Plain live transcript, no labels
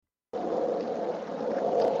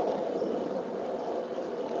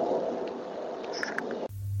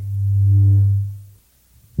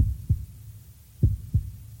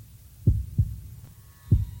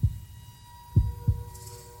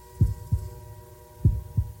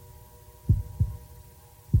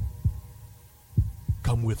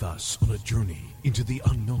Come with us on a journey into the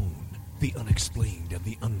unknown, the unexplained, and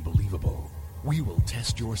the unbelievable. We will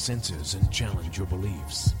test your senses and challenge your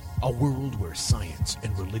beliefs. A world where science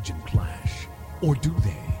and religion clash. Or do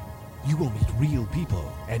they? You will meet real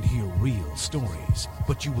people and hear real stories,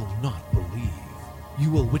 but you will not believe.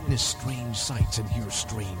 You will witness strange sights and hear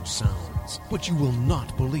strange sounds, but you will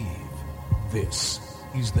not believe. This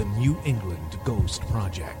is the New England Ghost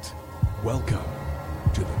Project. Welcome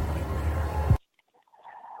to the nightmare.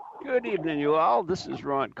 Good evening, you all. This is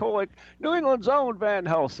Ron Kolick, New England's own Van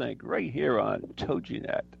Helsing, right here on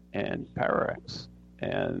TogiNet and Parax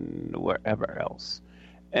and wherever else.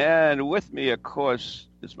 And with me, of course,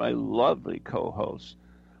 is my lovely co-host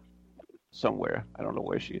somewhere. I don't know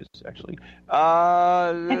where she is, actually.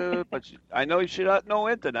 But I know she not know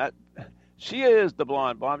internet. She is the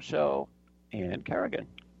blonde bombshell, Ann Carrigan.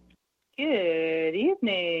 Good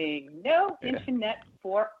evening. No internet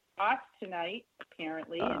for us tonight,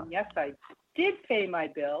 apparently. And yes, I did pay my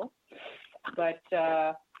bill, but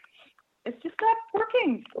it's just not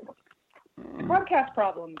working. Broadcast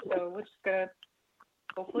problem. So we're just going to,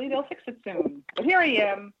 hopefully they'll fix it soon. But here I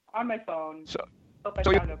am on my phone. Hope I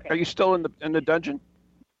sound okay. Are you still in the dungeon?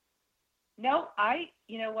 No,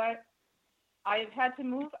 you know what? I've had to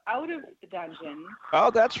move out of the dungeon.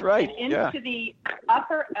 Oh, that's right. And into the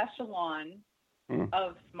upper echelon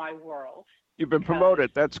of my world. You've been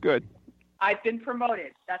promoted. That's good. I've been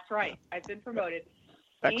promoted. That's right. I've been promoted.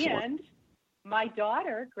 Excellent. And my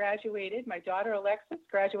daughter graduated. My daughter, Alexis,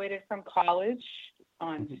 graduated from college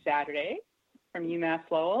on Saturday from UMass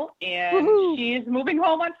Lowell. And she is moving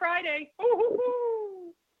home on Friday.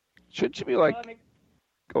 Woo-hoo-hoo. Shouldn't you be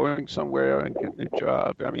going somewhere and getting a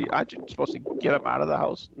job? I mean, aren't you supposed to get them out of the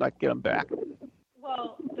house, not get them back?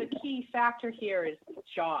 Well, the key factor here is the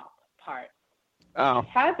job part. Oh. She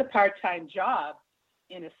has a part-time job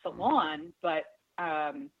in a salon, but,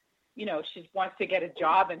 she wants to get a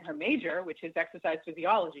job in her major, which is exercise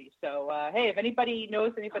physiology. So, hey, if anybody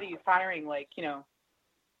knows anybody who's hiring, therapists,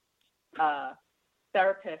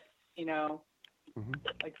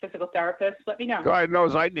 like physical therapists, let me know. God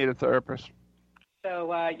knows I need a therapist.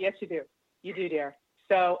 So, yes, you do. You do, dear.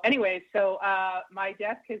 So, anyway, my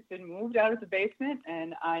desk has been moved out of the basement,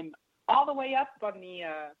 and I'm all the way up on the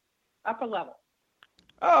upper level.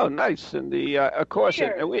 Oh, nice. And of course,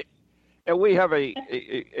 and we have a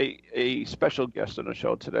special guest on the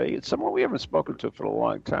show today. It's someone we haven't spoken to for a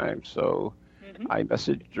long time. So I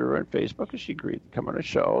messaged her on Facebook, and she agreed to come on the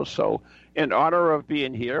show. So in honor of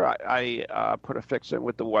being here, I put a fix in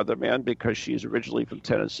with the weatherman because she's originally from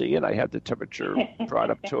Tennessee, and I had the temperature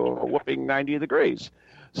brought up to a whooping 90 degrees.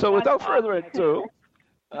 So without further ado,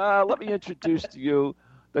 let me introduce to you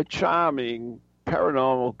the charming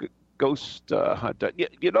paranormal ghost hunter.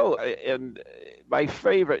 And my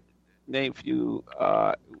favorite name for you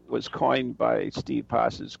was coined by Steve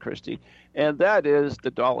Parsons, Christy, and that is the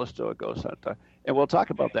Dollar Store Ghost Hunter. And we'll talk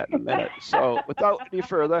about that in a minute. So without any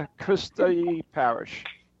further, Christy Parrish.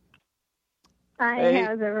 Hi, hey.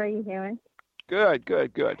 How's everybody doing? Good.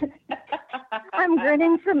 I'm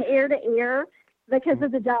grinning from ear to ear because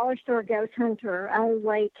of the Dollar Store Ghost Hunter. I was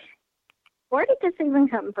like, where did this even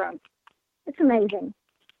come from? It's amazing.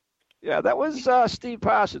 Yeah, that was Steve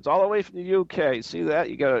Parsons, all the way from the UK. See that?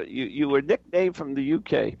 You were nicknamed from the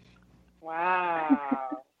UK.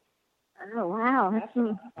 Wow. Oh, wow. That's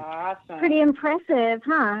awesome. Pretty impressive,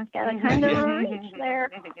 huh? Got a kind of a reach there.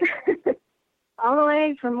 All the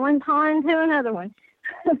way from one pond to another one.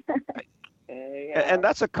 And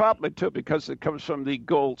that's a compliment, too, because it comes from the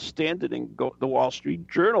gold standard in the Wall Street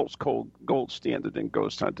Journal's gold standard in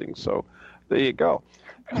ghost hunting. So there you go.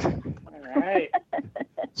 All right.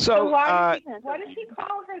 So why does he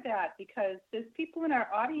call her that? Because there's people in our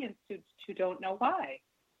audience who don't know why.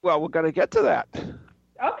 Well, we're going to get to that.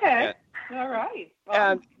 Okay. All right.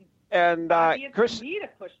 Well, and Chris, for me to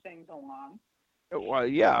push things along. Well,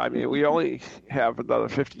 yeah. I mean, we only have another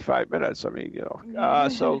 55 minutes. I mean,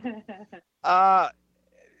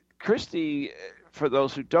 Christy, for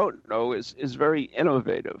those who don't know, is very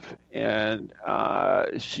innovative, and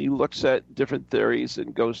she looks at different theories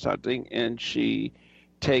in ghost hunting, and she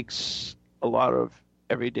takes a lot of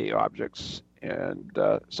everyday objects, and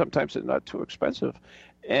sometimes they're not too expensive,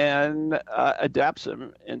 and adapts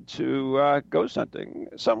them into ghost hunting,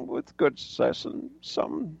 some with good success and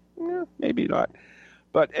some maybe not.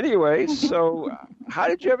 But anyway, so how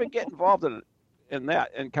did you ever get involved in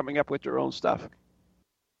that and coming up with your own stuff?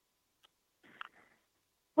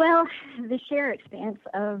 Well, the sheer expanse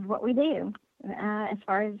of what we do as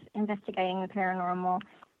far as investigating the paranormal,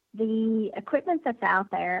 the equipment that's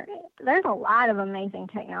out there, there's a lot of amazing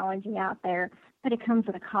technology out there, but it comes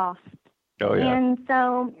at a cost. Oh, yeah. And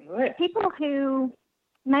so people who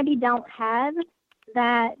maybe don't have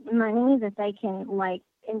that money that they can, like,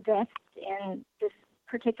 invest in this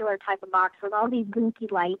particular type of box with all these blinky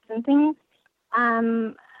lights and things,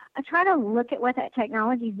 I try to look at what that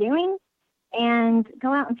technology is doing and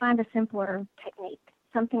go out and find a simpler technique,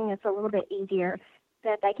 something that's a little bit easier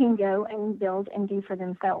that they can go and build and do for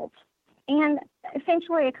themselves, and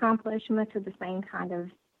essentially accomplish much of the same kind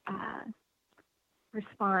of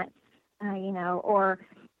response, or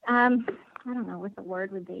I don't know what the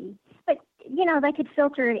word would be, but, they could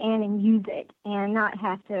filter it in and use it and not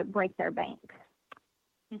have to break their bank.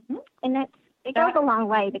 Mm-hmm. And it goes a long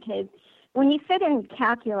way, because when you sit and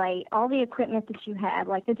calculate all the equipment that you have,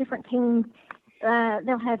 like the different teams,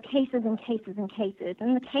 they'll have cases and cases and cases,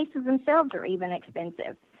 and the cases themselves are even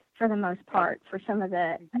expensive for the most part for some of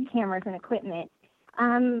the cameras and equipment.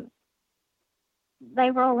 They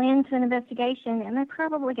roll into an investigation, and they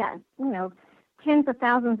probably got, tens of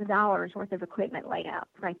thousands of dollars worth of equipment laid out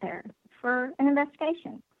right there for an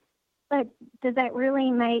investigation. But does that really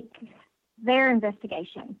make their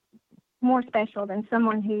investigation more special than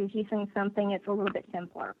someone who's using something that's a little bit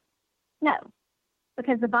simpler? No,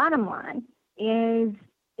 because the bottom line is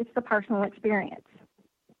it's the personal experience.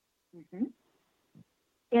 Mm-hmm.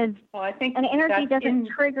 I think an energy doesn't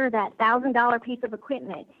trigger that $1,000 piece of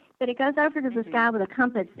equipment, but it goes over to the sky with a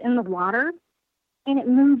compass in the water, and it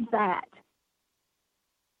moves that.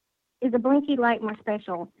 Is a blinky light more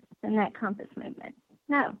special than that compass movement?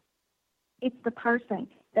 No. It's the person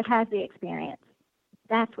that has the experience.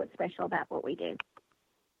 That's what's special about what we do.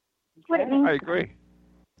 What it means. I agree.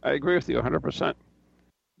 I agree with you 100%.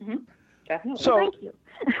 Mm-hmm. Definitely. So, thank you.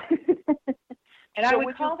 And I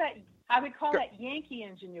would call that Yankee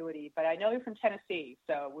ingenuity, but I know you're from Tennessee,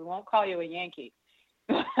 so we won't call you a Yankee.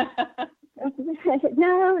 No,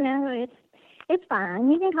 it's fine.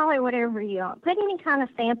 You can call it whatever you want. Put any kind of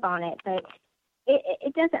stamp on it, but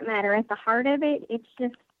it doesn't matter. At the heart of it, it's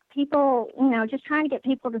just people, just trying to get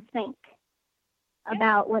people to think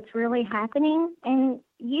about what's really happening and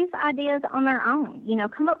use ideas on their own.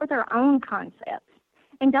 Come up with their own concepts,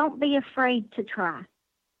 and don't be afraid to try.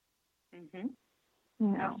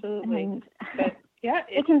 Mm-hmm. Absolutely. And, but,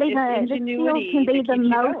 it can be the field can be the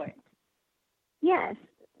most. Going. Yes,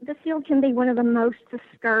 the field can be one of the most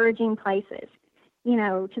discouraging places,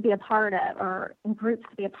 to be a part of, or in groups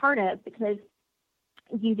to be a part of, because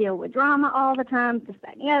you deal with drama all the time, this,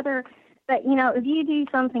 that, and the other. But, if you do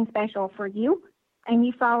something special for you and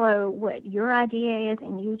you follow what your idea is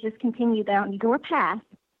and you just continue down your path,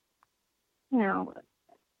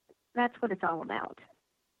 that's what it's all about.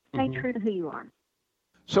 Stay true to who you are.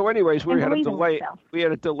 So anyways, we had a delay. Yourself. We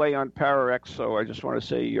had a delay on PowerX, so I just want to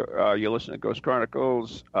say you're listening to Ghost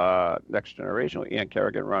Chronicles, Next Generation with Ian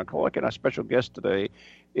Kerrigan, Ron Kolick, and our special guest today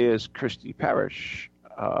is Christy Parrish,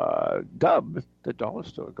 dubbed the Dollar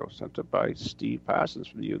Store Ghost Hunter by Steve Parsons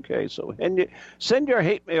from the UK. So send your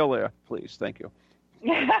hate mail there, please. Thank you.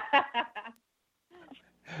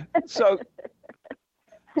 So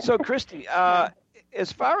Christy,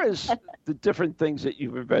 as far as the different things that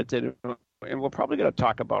you've invented, and we're probably going to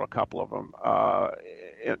talk about a couple of them,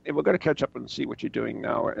 and we're going to catch up and see what you're doing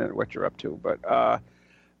now and what you're up to. But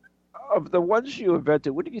of the ones you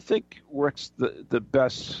invented, what do you think works the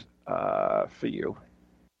best for you?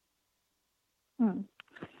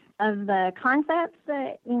 Of the concepts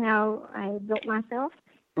that, I built myself,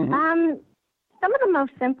 Mm-hmm. Some of the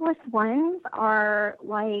most simplest ones are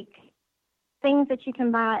like things that you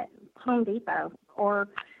can buy at Home Depot or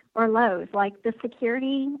Lowe's, like the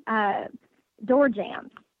security door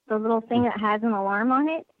jams, the little thing that has an alarm on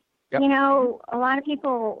it. Yep. A lot of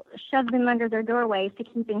people shove them under their doorways to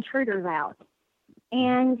keep intruders out.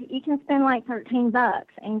 And you can spend like $13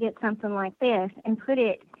 and get something like this and put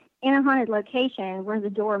it in a haunted location where the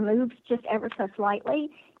door moves just ever so slightly.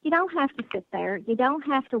 You don't have to sit there. You don't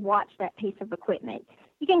have to watch that piece of equipment.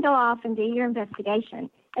 You can go off and do your investigation.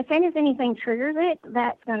 As soon as anything triggers it,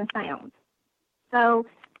 that's going to sound. So,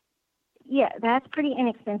 yeah, that's pretty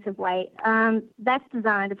inexpensive way. That's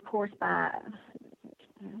designed, of course, by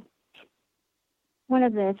one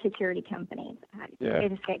of the security companies.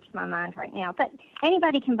 It escapes my mind right now. But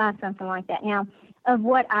anybody can buy something like that. Now, of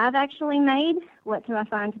what I've actually made, what do I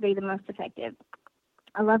find to be the most effective?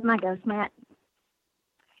 I love my ghost mat.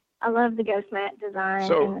 I love the ghost mat design.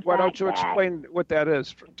 So why don't you explain what that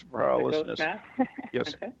is for our listeners?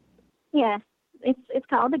 Yes. Okay. Yeah, it's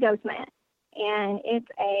called the ghost mat, and it's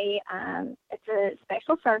a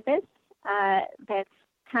special surface that's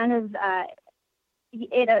kind of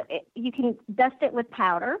you can dust it with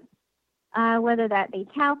powder, whether that be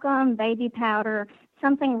talcum, baby powder,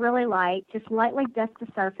 something really light. Just lightly dust the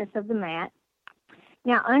surface of the mat,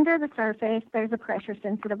 Now, under the surface, there's a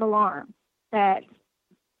pressure-sensitive alarm that's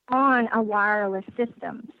on a wireless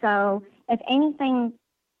system. So if anything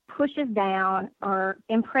pushes down or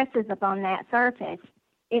impresses upon that surface,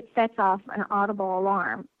 it sets off an audible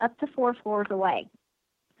alarm up to 4 floors away.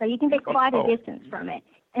 So you can be quite a distance from it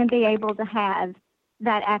and be able to have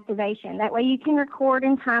that activation. That way you can record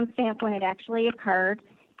and timestamp when it actually occurred.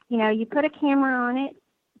 You know, you put a camera on it,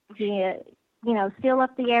 you know, seal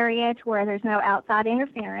up the area to where there's no outside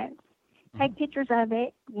interference, take pictures of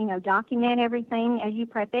it, you know, document everything as you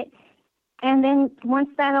prep it, and then once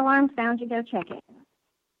that alarm's found, you go check it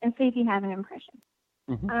and see if you have an impression.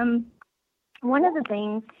 One of the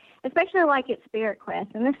things, especially like at Spirit Quest,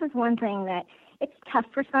 and this is one thing that it's tough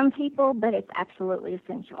for some people, but it's absolutely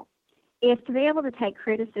essential, is to be able to take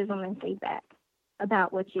criticism and feedback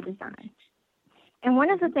about what you design. And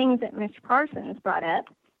one of the things that Mr. Parsons brought up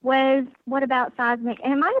was, what about seismic,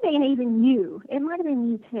 and it might have been even you, it might have been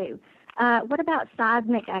you too, what about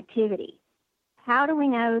seismic activity? How do we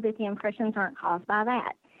know that the impressions aren't caused by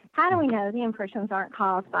that? How do we know the impressions aren't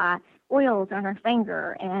caused by oils on our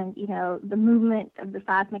finger and, you know, the movement of the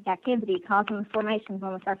seismic activity causing the formations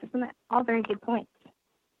on the surface? And that's all very good points.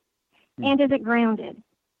 And is it grounded?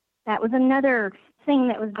 That was another thing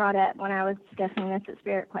that was brought up when I was discussing this at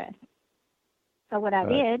Spirit Quest. So what I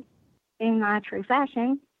did, in my true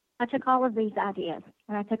fashion, I took all of these ideas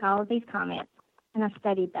and I took all of these comments and I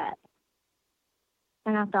studied that.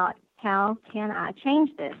 And I thought, how can I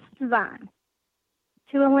change this design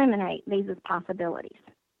to eliminate these as possibilities?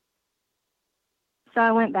 So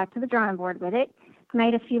I went back to the drawing board with it,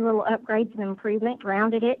 made a few little upgrades and improvement,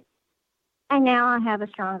 grounded it, and now I have a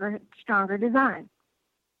stronger design.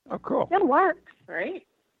 Oh, cool. It works. Great.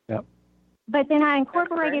 Yep. But then I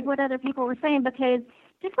incorporated what other people were saying, because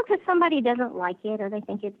just because somebody doesn't like it or they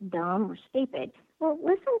think it's dumb or stupid, well,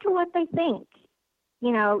 listen to what they think.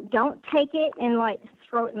 You know, don't take it and like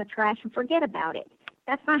throw it in the trash and forget about it.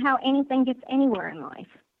 That's not how anything gets anywhere in life.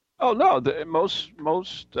 Oh no, most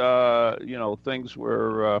you know, things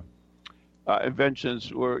were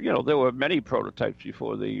inventions were, you know, there were many prototypes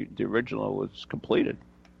before the original was completed.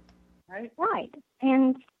 Right.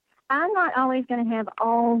 And I'm not always going to have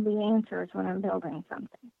all the answers when I'm building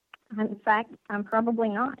something. In fact, I'm probably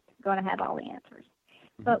not going to have all the answers.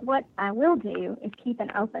 But what I will do is keep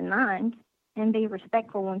an open mind and be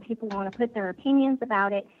respectful when people want to put their opinions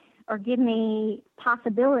about it or give me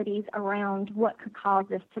possibilities around what could cause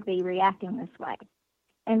this to be reacting this way.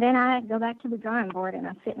 And then I go back to the drawing board and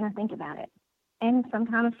I sit and I think about it. And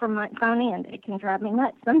sometimes from my phone end, it can drive me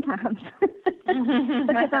nuts sometimes.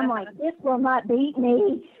 Because I'm like, this will not beat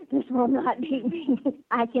me. This will not beat me.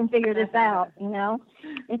 I can figure this out, you know.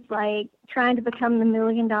 It's like trying to become the $1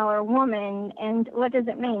 million woman. And what does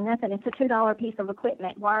it mean? Nothing. It's a $2 piece of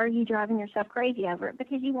equipment. Why are you driving yourself crazy over it?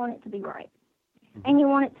 Because you want it to be right. And you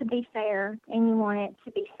want it to be fair. And you want it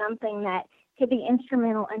to be something that could be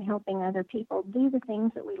instrumental in helping other people do the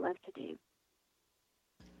things that we love to do.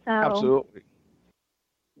 So, absolutely.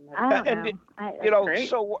 I don't know. And, you know, great.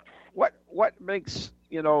 So what makes,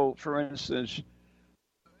 you know, for instance,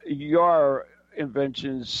 your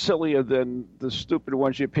inventions sillier than the stupid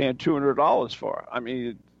ones you're paying $200 for? I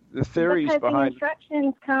mean, the theories because behind the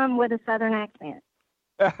instructions come with a Southern accent.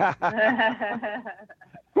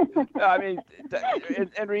 I mean,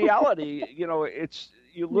 in reality, you know, it's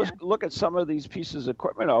you look at some of these pieces of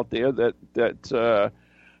equipment out there that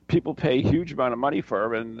people pay a huge amount of money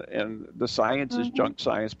for, and the science is junk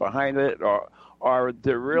science behind it, or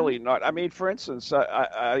they're really not. I mean, for instance,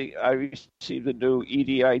 I received a new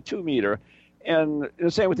EDI-2 meter, and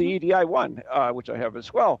the same with the EDI-1, which I have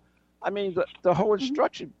as well. I mean, the whole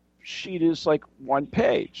instruction sheet is like one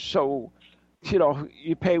page. So, you know,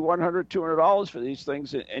 you pay $100, $200 for these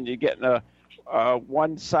things, and you're getting a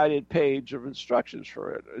one-sided page of instructions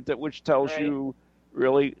for it, which tells you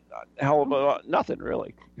really a hell of a nothing,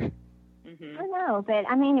 really. I know, but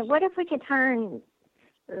I mean, what if we could turn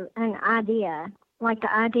an idea, like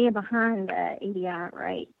the idea behind the EDI,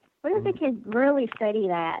 right? What if we could really study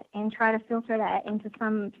that and try to filter that into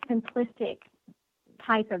some simplistic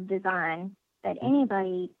type of design that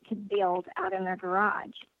anybody could build out in their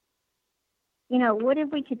garage? You know, what if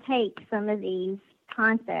we could take some of these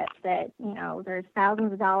concepts that, you know, there's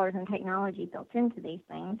thousands of dollars in technology built into these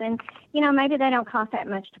things, and, you know, maybe they don't cost that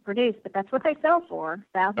much to produce, but that's what they sell for,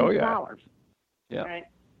 thousands of dollars. Yeah. Right.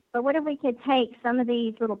 But what if we could take some of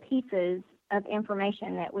these little pieces of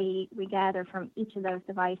information that we gather from each of those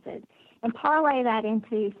devices and parlay that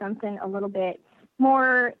into something a little bit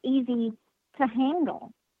more easy to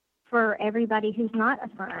handle for everybody who's not a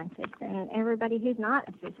scientist and everybody who's not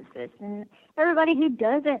a physicist and everybody who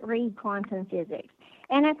doesn't read quantum physics.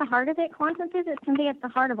 And at the heart of it, quantum physics can be at the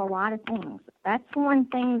heart of a lot of things. That's one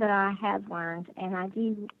thing that I have learned, and I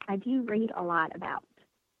do read a lot about.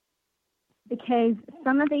 Because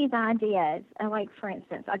some of these ideas, like for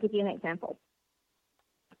instance, I'll give you an example.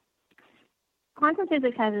 Quantum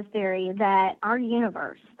physics has this theory that our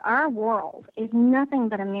universe, our world, is nothing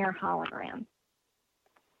but a mere hologram.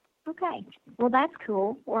 Okay, well, that's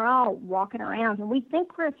cool. We're all walking around and we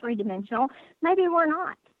think we're three-dimensional. Maybe we're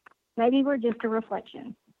not. Maybe we're just a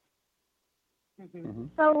reflection. Mm-hmm.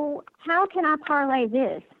 So how can I parlay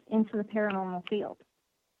this into the paranormal field?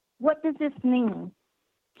 What does this mean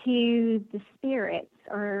to the spirits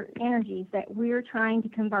or energies that we're trying to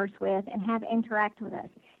converse with and have interact with us?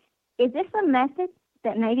 Is this a method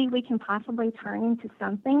that maybe we can possibly turn into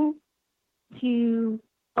something to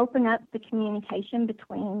open up the communication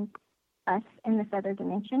between us and this other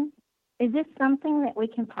dimension? Is this something that we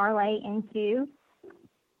can parlay into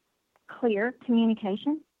clear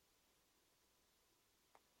communication?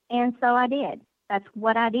 And so I did. That's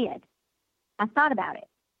what I did. I thought about it.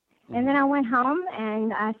 And then I went home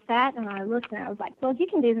and I sat and I looked and I was like, well, you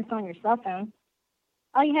can do this on your cell phone.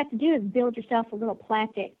 All you have to do is build yourself a little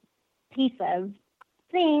plastic piece of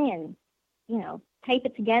thing and, tape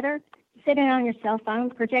it together, sit it on your cell phone,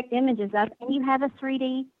 project images up, and you have a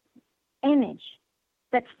 3D image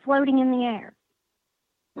that's floating in the air.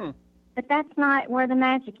 But that's not where the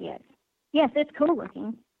magic is. Yes, it's cool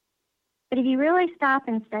looking. But if you really stop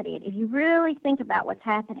and study it, if you really think about what's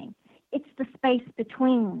happening, it's the space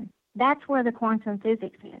between. That's where the quantum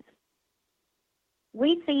physics is.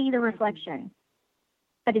 We see the reflection,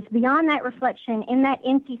 but it's beyond that reflection, in that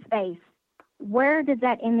empty space. Where does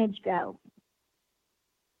that image go?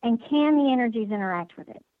 And can the energies interact with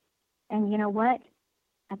it? And you know what?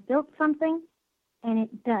 I built something, and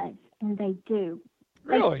it does, and they do.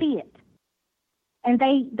 Really? They see it. And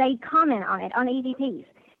they comment on it on EVPs.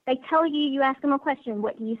 They tell you, you ask them a question,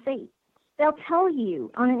 what do you see? They'll tell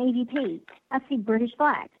you on an EVP, I see British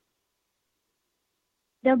flag.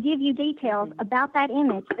 They'll give you details about that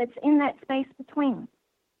image that's in that space between.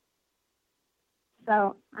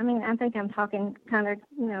 So, I think I'm talking kind of,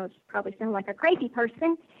 it's probably sound like a crazy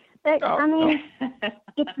person, but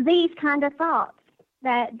it's these kind of thoughts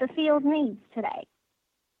that the field needs today.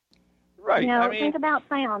 Right. Think about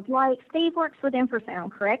sound. Like Steve works with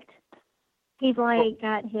infrasound, correct? He's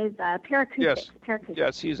got his paracoustics.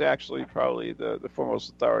 Yes, he's actually probably the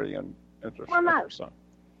foremost authority on infrasound.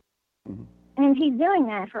 Mm-hmm. And he's doing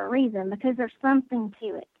that for a reason, because there's something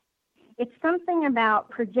to it. It's something about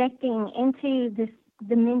projecting into this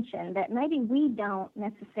dimension that maybe we don't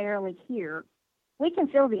necessarily hear. We can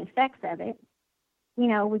feel the effects of it. We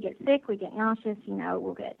get sick, we get nauseous,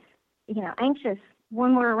 we'll get, anxious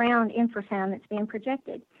when we're around infrasound that's being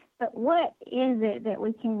projected. But what is it that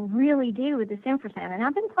we can really do with this infrasound? And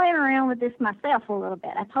I've been playing around with this myself a little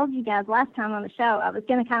bit. I told you guys last time on the show I was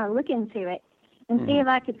going to kind of look into it and see if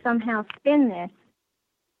I could somehow spin this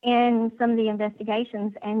in some of the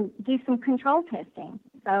investigations and do some control testing.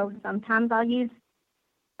 So sometimes I'll use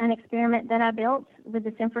an experiment that I built with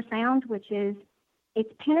this infrasound, which is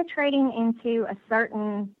it's penetrating into a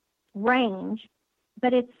certain range,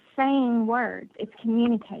 but it's saying words. It's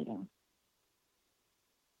communicating.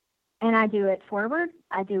 And I do it forward.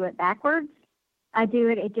 I do it backwards. I do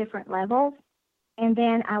it at different levels. And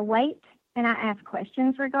then I wait and I ask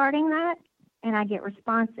questions regarding that, and I get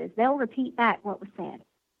responses. They'll repeat back what was said.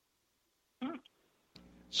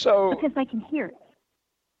 So, because they can hear it.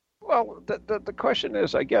 Well, the question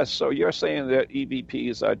is, I guess, so you're saying that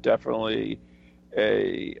EVPs are definitely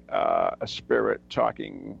a spirit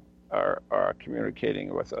talking or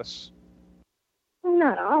communicating with us?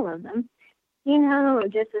 Not all of them.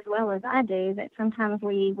 Just as well as I do, that sometimes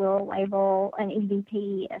we will label an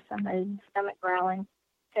EVP as somebody's stomach growling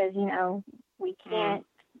because, we can't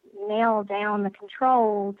nail down the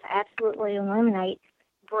control to absolutely eliminate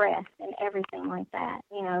breath and everything like that.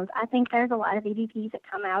 I think there's a lot of EVPs that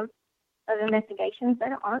come out of investigations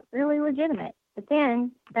that aren't really legitimate. But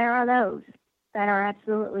then there are those that are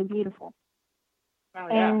absolutely beautiful. Oh,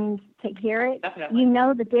 yeah. And to hear it, Definitely.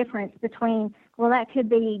 the difference between, well, that could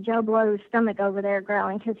be Joe Blow's stomach over there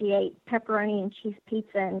growling because he ate pepperoni and cheese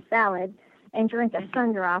pizza and salad and drank a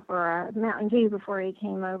Sun Drop or a Mountain Dew before he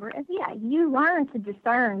came over. And yeah, you learn to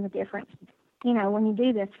discern the difference, when you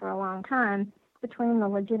do this for a long time, between the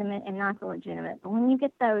legitimate and not the legitimate. But when you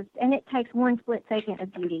get those, and it takes one split second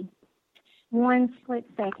of beauty, one split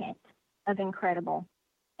second of incredible.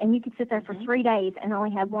 And you could sit there for 3 days and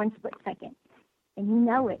only have one split second. And you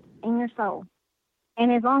know it in your soul.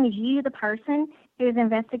 And as long as you, the person who's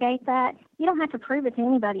investigates that, you don't have to prove it to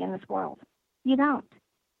anybody in this world. You don't.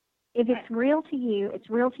 If it's real to you, it's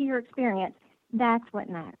real to your experience, that's what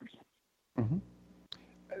matters. Mm-hmm.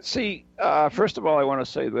 See, first of all, I want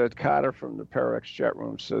to say that Carter from the Pararex chat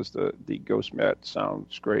room says the ghost mat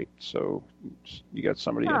sounds great. So you got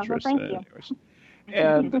somebody interested in it.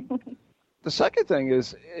 And the second thing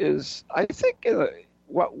is I think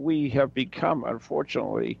what we have become,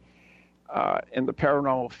 unfortunately, in the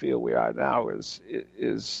paranormal field we are now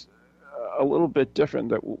is a little bit different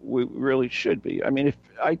than we really should be. I mean, if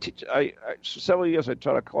I teach, several years I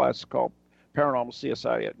taught a class called Paranormal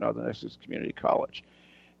CSI at Northern Essex Community College.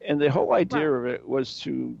 And the whole idea of it was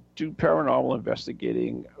to do paranormal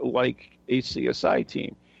investigating like a CSI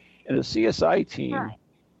team. And the CSI team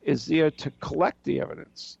is there to collect the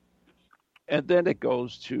evidence. And then it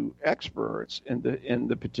goes to experts in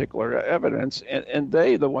the particular evidence, and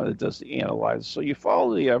they're the one that does the analysis. So you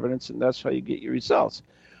follow the evidence, and that's how you get your results.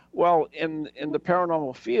 Well, in the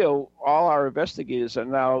paranormal field, all our investigators are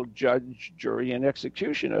now judge, jury, and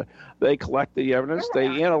executioner. They collect the evidence, they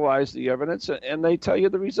analyze the evidence, and they tell you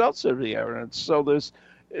the results of the evidence. So there's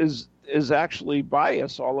is actually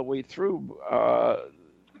bias all the way through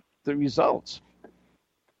the results.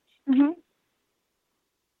 Mm-hmm.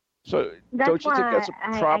 So don't you think that's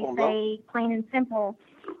a problem? I say plain and simple,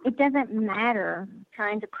 it doesn't matter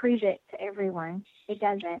trying to prove it to everyone. It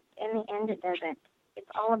doesn't. In the end, it doesn't. It's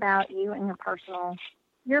all about you and your personal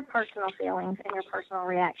feelings and your personal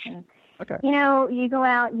reactions. Okay. You know, you go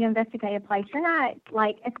out, you investigate a place. You're not,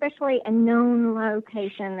 like, especially a known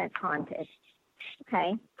location that's haunted.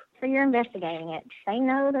 Okay? So you're investigating it. They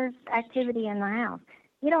know there's activity in the house.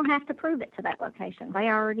 You don't have to prove it to that location. They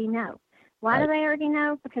already know. Why do they already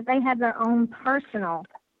know? Because they have their own personal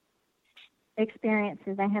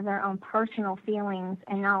experiences. They have their own personal feelings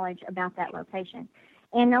and knowledge about that location.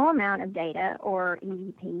 And no amount of data or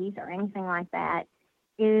EVPs or anything like that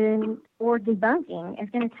or debunking is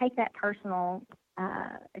going to take that personal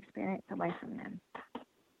experience away from them.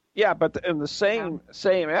 Yeah, but in the same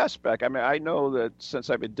aspect, I mean, I know that since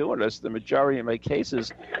I've been doing this, the majority of my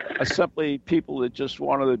cases are simply people that just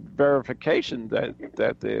wanted verification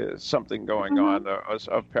that there's something going on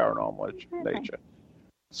of paranormal nature.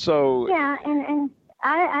 So yeah, and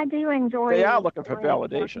I do enjoy. They are looking for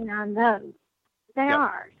validation on those. They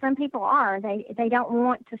are. Some people are. They don't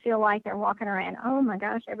want to feel like they're walking around, oh, my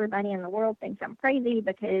gosh, everybody in the world thinks I'm crazy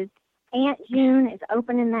because Aunt June is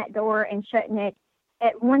opening that door and shutting it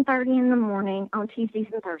at 1:30 in the morning on Tuesdays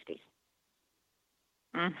and Thursdays.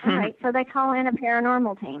 Mm-hmm. All right, so they call in a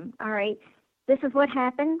paranormal team. All right, this is what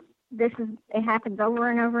happens. It happens over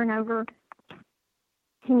and over and over.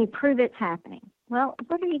 Can you prove it's happening? Well,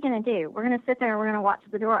 what are you going to do? We're going to sit there and we're going to watch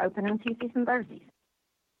the door open on Tuesdays and Thursdays.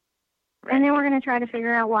 Right. And then we're going to try to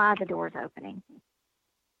figure out why the door's opening.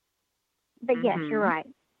 But yes, you're right.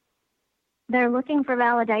 They're looking for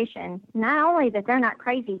validation. Not only that they're not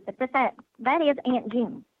crazy, but that is Aunt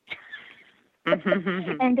June.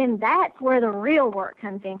 And then that's where the real work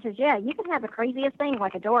comes in. Because, yeah, you can have the craziest thing,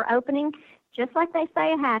 like a door opening, just like they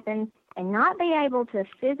say it happens, and not be able to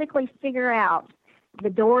physically figure out the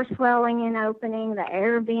door swelling and opening, the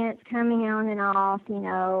air vents coming on and off. You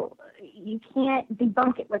know, you can't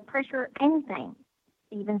debunk it with pressure, anything,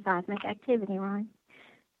 even seismic activity, right?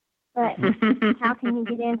 But how can you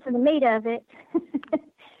get into the meat of it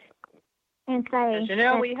and say, you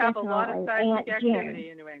know, we have a lot of seismic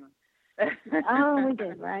activity in New England. Oh, we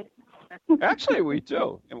do, right? Actually, we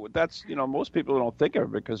do. And that's, you know, most people don't think of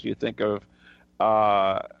it because you think of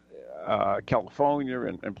California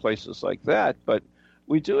and places like that. But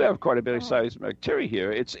we do have quite a bit of seismic activity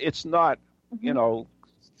here. It's not, you know,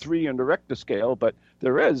 3 on the Richter scale, but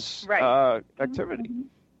there is activity.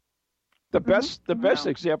 The best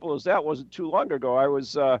example is that wasn't too long ago. I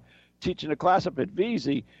was teaching a class up at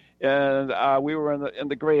VZ, and we were in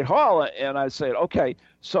the Great Hall, and I said, okay,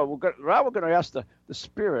 so now we're going to ask the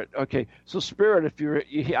spirit. Okay, so spirit, if you're,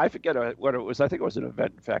 I forget what it was. I think it was an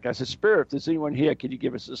event, in fact. I said, spirit, if there's anyone here, can you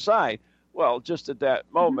give us a sign? Well, just at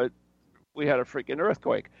that moment, we had a freaking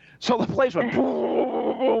earthquake. So the place went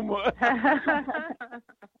boom, boom.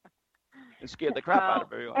 It scared the crap out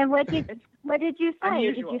of everyone. And what did you say?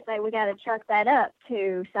 Unusual. Did you say we got to chuck that up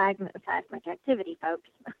to seismic activity, folks?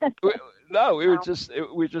 No,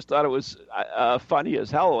 we just thought it was funny as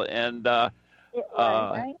hell, and it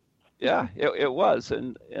was, right? Yeah, it was,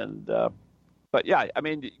 and but yeah, I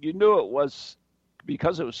mean, you knew it was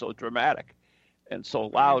because it was so dramatic and so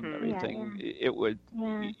loud and everything. Yeah. It would,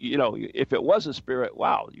 you know, if it was a spirit,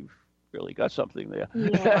 wow, you've really got something there.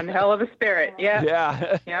 Yeah. One hell of a spirit.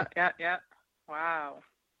 Yeah. Yeah. Yeah. Wow.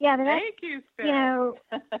 Yeah, but Thank you, Steph. you know,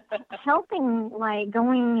 helping, like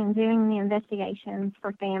going and doing the investigations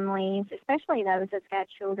for families, especially those that's got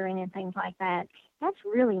children and things like that, that's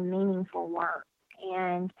really meaningful work.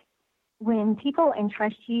 And when people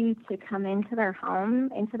entrust you to come into their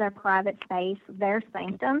home, into their private space, their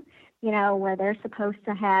sanctum, you know, where they're supposed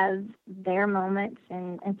to have their moments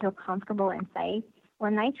and feel comfortable and safe,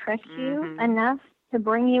 when they trust you enough to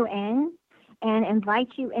bring you in and invite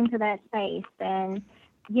you into that space, then,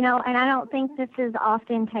 you know, and I don't think this is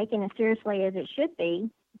often taken as seriously as it should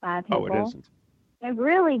be by people. Oh, it isn't. You've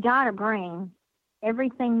really got to bring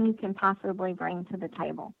everything you can possibly bring to the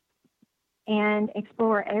table and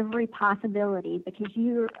explore every possibility, because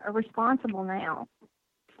you are responsible now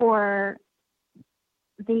for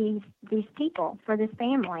these people, for this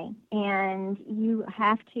family, and you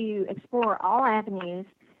have to explore all avenues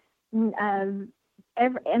of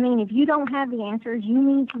if you don't have the answers, you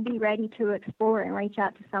need to be ready to explore and reach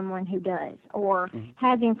out to someone who does or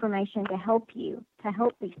has information to help you, to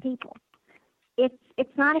help these people.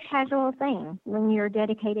 It's not a casual thing when you're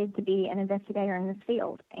dedicated to be an investigator in this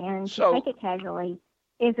field, and to take it casually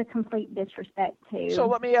is a complete disrespect to. So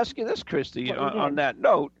let me ask you this, Christy. On that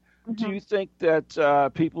note, do you think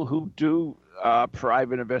that people who do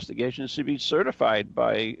private investigations should be certified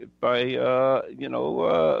by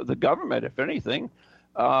the government, if anything,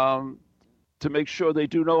 to make sure they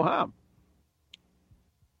do no harm?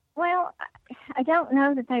 Well, I don't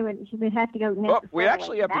know that you would have to go necessarily. Well, we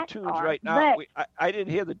actually have the tunes far, right now. But I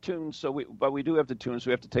didn't hear the tunes, but we do have the tunes. So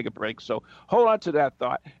we have to take a break. So hold on to that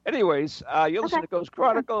thought. Anyways, you're listening to Ghost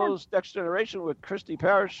Chronicles, Next Generation with Christy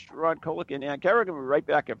Parrish, Ron Kolick, and Ann Kerrigan. We'll be right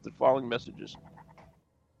back after the following messages.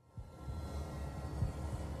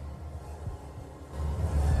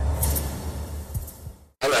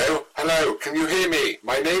 Hello, can you hear me?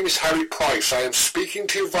 My name is Harry Price. I am speaking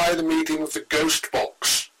to you via the medium of the Ghost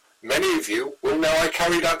Box. Many of you will know I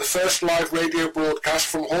carried out the first live radio broadcast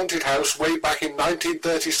from Haunted House way back in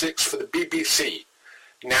 1936 for the BBC.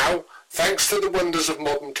 Now, thanks to the wonders of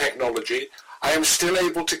modern technology, I am still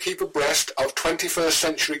able to keep abreast of 21st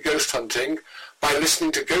century ghost hunting by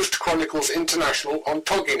listening to Ghost Chronicles International on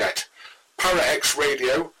TogiNet, ParaX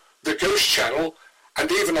Radio, the Ghost Channel,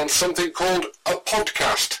 and even on something called a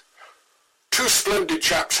podcast. Two splendid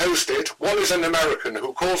chaps host it. One is an American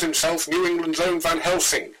who calls himself New England's own Van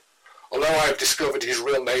Helsing, although I have discovered his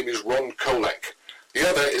real name is Ron Kolick. The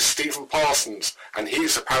other is Stephen Parsons, and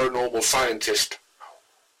he's a paranormal scientist.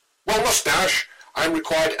 Well, mustache, I'm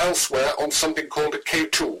required elsewhere on something called a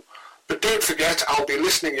K2. But don't forget, I'll be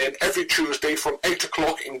listening in every Tuesday from 8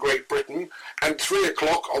 o'clock in Great Britain and 3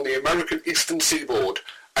 o'clock on the American Eastern Seaboard.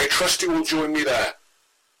 I trust you will join me there.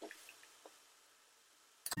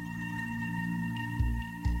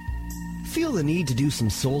 Feel the need to do some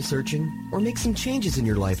soul searching or make some changes in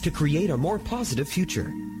your life to create a more positive future?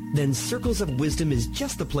 Then Circles of Wisdom is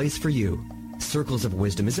just the place for you. Circles of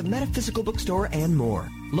Wisdom is a metaphysical bookstore and more,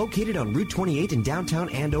 located on Route 28 in downtown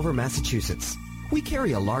Andover, Massachusetts. We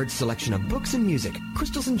carry a large selection of books and music,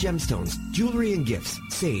 crystals and gemstones, jewelry and gifts,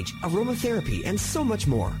 sage, aromatherapy, and so much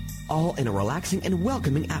more, all in a relaxing and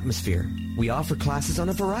welcoming atmosphere. We offer classes on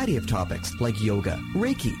a variety of topics like yoga,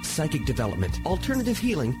 Reiki, psychic development, alternative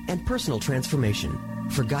healing, and personal transformation.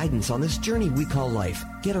 For guidance on this journey we call life,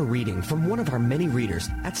 get a reading from one of our many readers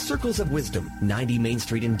at Circles of Wisdom, 90 Main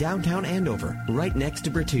Street in downtown Andover, right next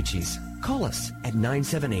to Bertucci's. Call us at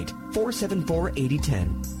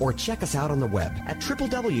 978-474-8010 or check us out on the web at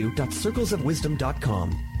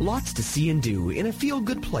www.circlesofwisdom.com. Lots to see and do in a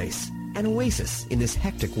feel-good place, an oasis in this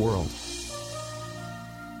hectic world.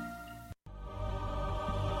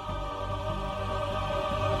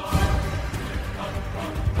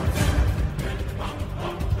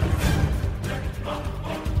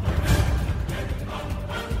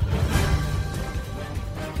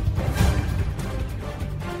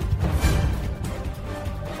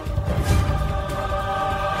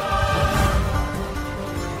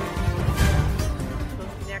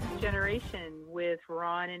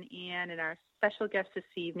 Ron and Ann, and our special guest this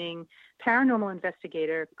evening, paranormal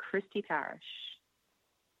investigator Christy Parrish.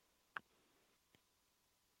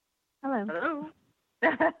 Hello. Hello.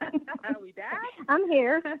 Are we back? I'm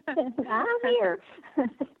here. I'm here.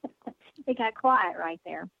 It got quiet right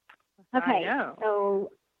there. Okay,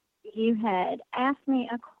 so you had asked me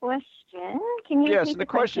a question. Can you repeat the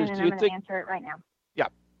question? And I'm going to answer it right now. Yeah.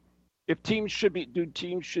 If teams should be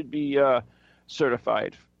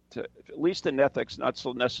certified, at least in ethics, not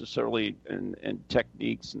so necessarily in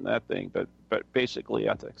techniques and that thing, but basically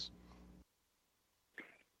ethics.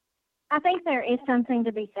 I think there is something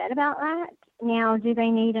to be said about that. Now, do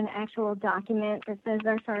they need an actual document that says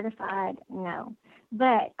they're certified? No.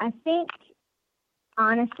 But I think,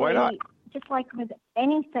 honestly, Why not? just like with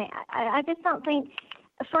anything, I just don't think,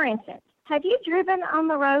 for instance, have you driven on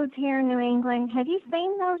the roads here in New England? Have you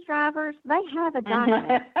seen those drivers? They have a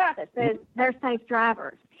document that says they're safe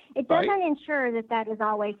drivers. It doesn't ensure that that is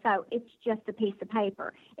always so. It's just a piece of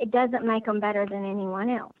paper. It doesn't make them better than anyone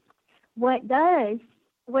else. What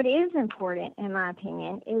is important, in my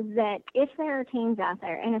opinion, is that if there are teams out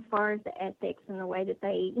there, and as far as the ethics and the way that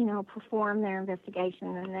they, perform their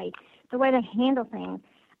investigation and the way they handle things,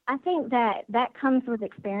 I think that comes with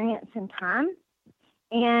experience and time.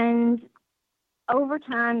 And over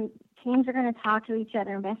time, teams are going to talk to each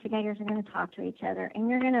other, investigators are going to talk to each other, and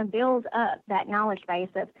you're going to build up that knowledge base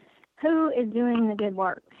of who is doing the good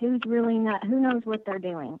work, who knows what they're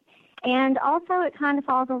doing. And also it kind of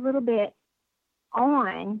falls a little bit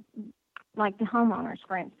on, like the homeowners,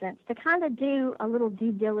 for instance, to kind of do a little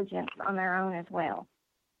due diligence on their own as well,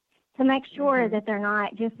 to make sure that they're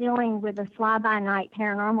not just dealing with a fly-by-night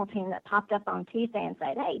paranormal team that popped up on Tuesday and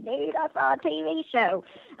said, hey, dude, I saw a TV show.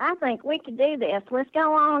 I think we could do this. Let's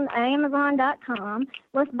go on Amazon.com.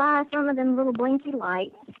 Let's buy some of them little blinky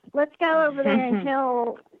lights. Let's go over there and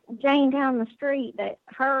tell Jane down the street that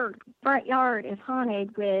her front yard is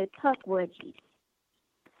haunted with puckwudgies.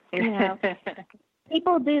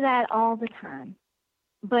 People do that all the time.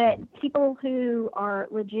 But people who are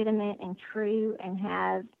legitimate and true and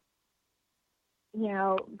have,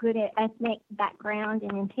 good ethnic background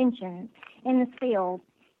and intentions in this field,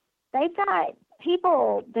 they've got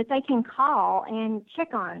people that they can call and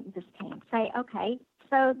check on this team. Say, okay,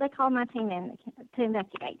 so they called my team in to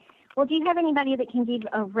investigate. Well, do you have anybody that can give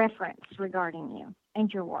a reference regarding you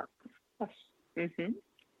and your work? Mm-hmm.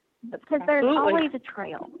 Because there's always a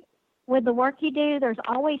trail. With the work you do, there's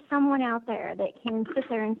always someone out there that can sit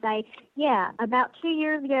there and say, yeah, about 2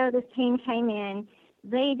 years ago, this team came in.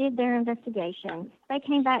 They did their investigation. They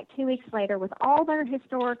came back 2 weeks later with all their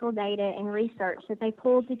historical data and research that they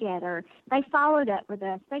pulled together. They followed up with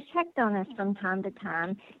us. They checked on us from time to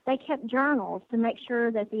time. They kept journals to make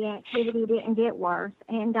sure that the activity didn't get worse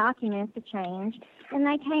and documents the change. And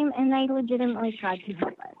they came and they legitimately tried to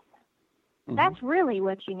help us. Mm-hmm. That's really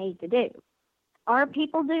what you need to do. Are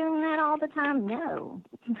people doing that all the time? No.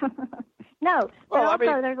 No. Well, but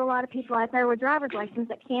also, there's a lot of people out there with driver's licenses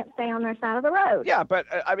that can't stay on their side of the road. Yeah, but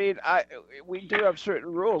we do have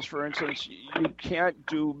certain rules. For instance, you can't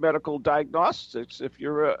do medical diagnostics if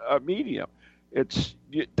you're a medium.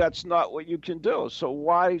 That's not what you can do. So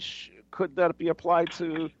why could that be applied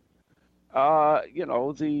to, to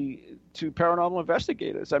paranormal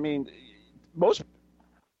investigators? I mean, most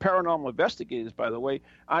paranormal investigators, by the way,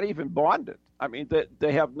 aren't even bonded. I mean,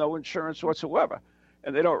 they have no insurance whatsoever,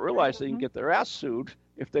 and they don't realize they can get their ass sued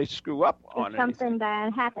if they screw up on anything. If something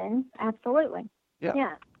bad happens, absolutely.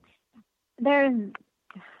 Yeah. This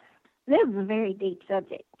is a very deep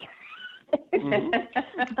subject. Mm-hmm.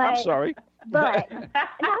 I'm sorry. But no,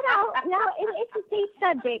 it's a deep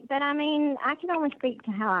subject. But I mean, I can only speak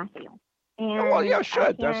to how I feel. And well, yeah,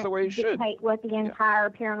 should. That's the way you should. Dictate what the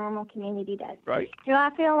entire paranormal community does. Right. Do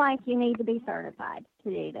I feel like you need to be certified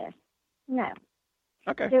to do this? No.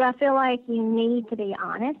 Okay. Do I feel like you need to be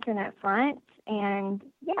honest and upfront? And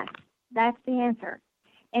yes, that's the answer.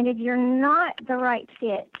 And if you're not the right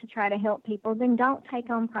fit to try to help people, then don't take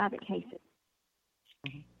on private cases.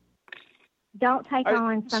 Mm-hmm. Don't take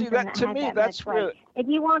on something that has that much weight. If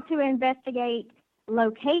you want to investigate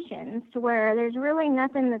locations to where there's really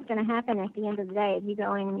nothing that's going to happen at the end of the day if you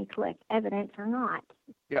go in and you collect evidence or not.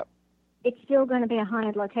 Yep. It's still going to be a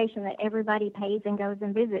haunted location that everybody pays and goes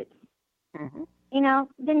and visits. Mm-hmm.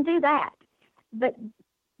 Then do that. But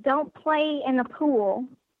don't play in the pool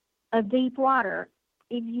of deep water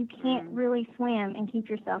if you can't really swim and keep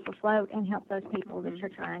yourself afloat and help those people that you're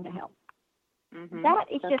trying to help. Mm-hmm. That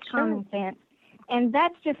is just common sense. And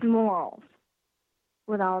that's just morals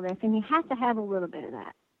with all this. And you have to have a little bit of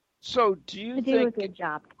that. So do you do a good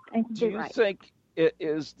job and to do you right. think it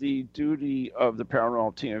is the duty of the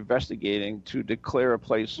paranormal team investigating to declare a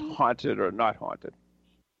place haunted or not haunted?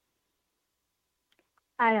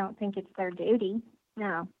 I don't think it's their duty.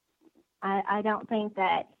 No. I don't think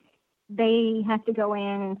that they have to go in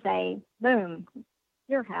and say, boom,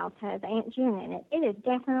 your house has Aunt June in it. It is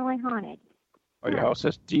definitely haunted. Oh, your house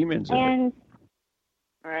has demons in it.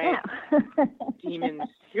 Right. Yeah. Demons.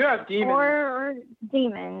 You have demons. Or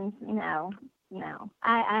demons, No.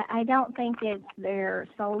 I don't think it's their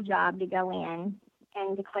sole job to go in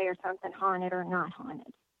and declare something haunted or not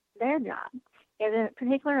haunted. Their job,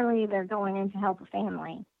 particularly if they're going in to help a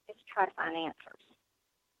family, is to try to find answers.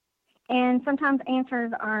 And sometimes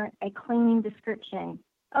answers aren't a clean description.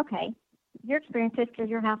 Okay, your experience is because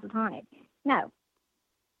your house is haunted. No,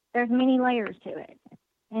 there's many layers to it.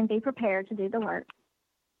 And be prepared to do the work.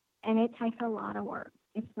 And it takes a lot of work.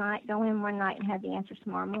 It's not go in one night and have the answers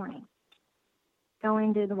tomorrow morning. Go in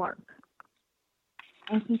and do the work.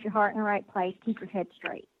 And keep your heart in the right place. Keep your head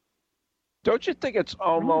straight. Don't you think it's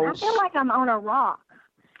almost... I feel like I'm on a rock.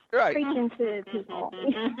 Right. Preaching to people.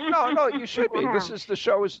 No, you should be. This is the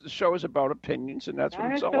show is about opinions, and that's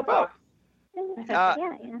what it's all about. Yeah.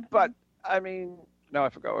 But I mean, no, I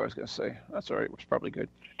forgot what I was going to say. That's all right. It was probably good.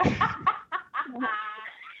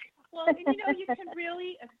 Well, you can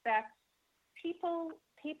really affect people.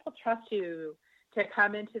 People trust you to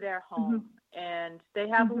come into their home, and they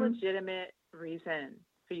have a legitimate reason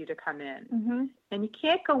for you to come in. And you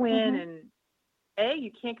can't go in and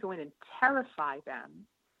you can't go in and terrify them.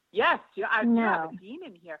 Yes, you have a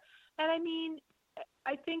demon here. And I mean,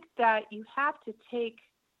 I think that you have to take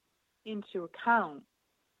into account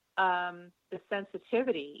the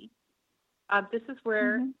sensitivity. This is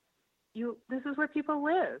where people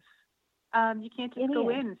live. You can't just go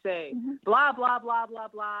in and say blah blah blah blah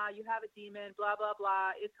blah. You have a demon. Blah blah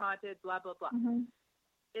blah. It's haunted. Blah blah blah.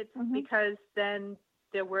 It's because then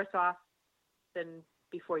they're worse off than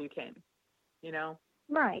before you came.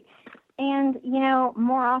 Right. And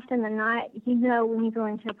more often than not, when you go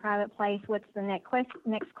into a private place, what's the next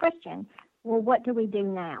question? Well, what do we do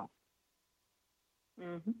now?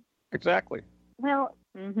 Exactly. Well,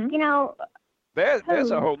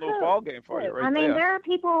 there's a whole new ball game for you right there. I mean, there are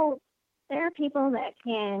people that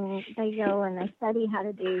they go and they study how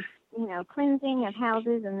to do, cleansing of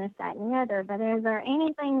houses and this, that, and the other. But is there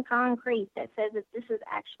anything concrete that says that this is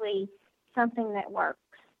actually something that works?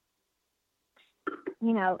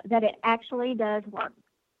 That it actually does work.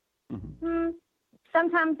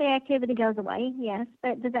 Sometimes the activity goes away, yes,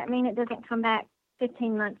 but does that mean it doesn't come back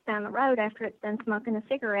 15 months down the road after it's been smoking a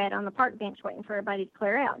cigarette on the park bench waiting for everybody to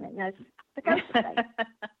clear out and it knows the ghost today?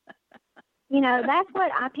 That's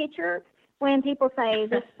what I picture when people say,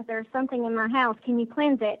 there's something in my house, can you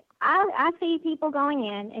cleanse it? I see people going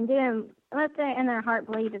in and doing what they in their heart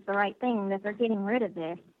believe is the right thing, that they're getting rid of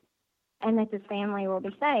this and that this family will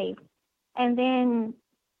be saved. And then,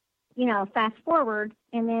 fast forward,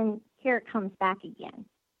 and then here it comes back again.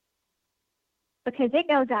 Because it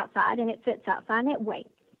goes outside, and it sits outside, and it waits.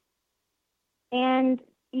 And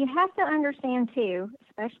you have to understand, too,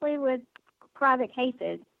 especially with private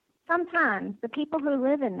cases, sometimes the people who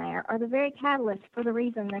live in there are the very catalyst for the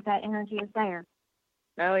reason that energy is there.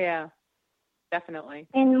 Oh, yeah, definitely.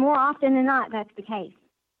 And more often than not, that's the case.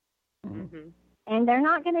 And they're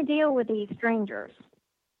not going to deal with these strangers.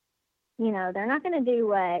 They're not going to do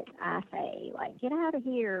what I say, like, get out of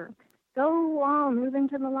here, go on, move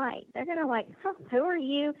into the light. They're going to who are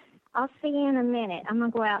you? I'll see you in a minute. I'm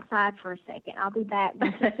going to go outside for a second. I'll be back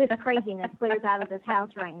because this craziness clears out of this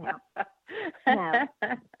house right now. No.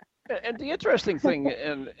 And the interesting thing,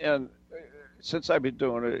 and since I've been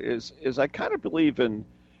doing it, is I kind of believe in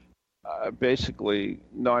basically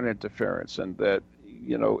non-interference, and that,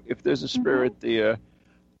 if there's a spirit there,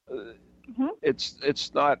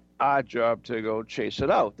 it's not our job to go chase it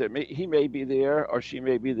out. He may be there or she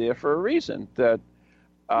may be there for a reason that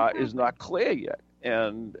is not clear yet,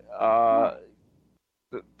 and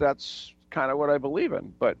that's kind of what I believe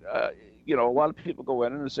in. But a lot of people go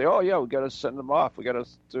in and they say, "Oh yeah, we got to send them off. We got to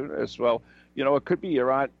do this." Well, it could be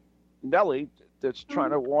your Aunt Nellie that's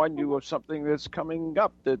trying to warn you of something that's coming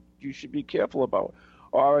up that you should be careful about,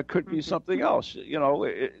 or it could be something else.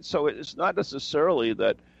 So it's not necessarily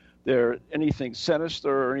that there anything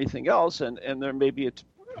sinister or anything else, and there may be a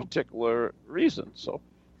particular reason. So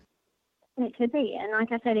it could be, and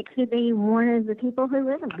like I said, it could be one of the people who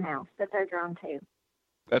live in the house that they're drawn to.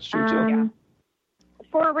 That's true too.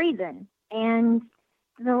 For a reason. And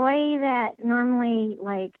the way that normally,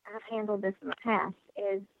 like, I've handled this in the past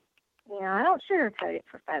is, I don't sugarcoat it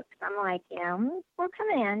for folks. I'm like, we're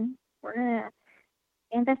coming in, we're gonna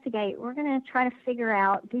investigate. We're going to try to figure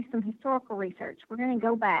out, do some historical research. We're going to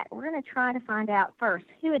go back. We're going to try to find out first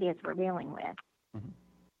who it is we're dealing with.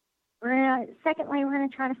 Secondly, we're going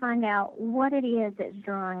to try to find out what it is that's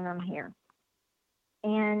drawing them here.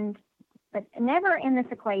 But never in this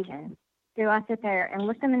equation do I sit there and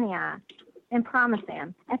look them in the eye and promise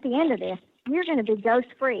them, at the end of this, you're going to be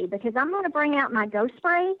ghost-free, because I'm going to bring out my ghost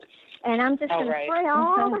spray, and I'm just going to spray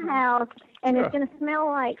all the house, and it's going to smell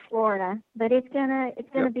like Florida, but it's going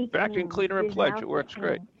to be vacuum cleaner and Pledge. It works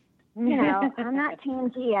great. I'm not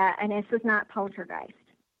Tangia, and this is not Poltergeist.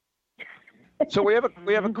 So we have a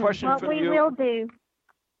question from you. What we will do.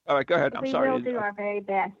 All right, go ahead. I'm sorry. We will do our very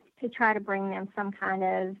best to try to bring them some kind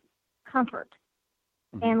of comfort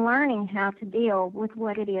and learning how to deal with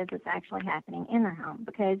what it is that's actually happening in their home.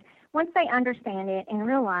 Because once they understand it and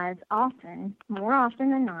realize more often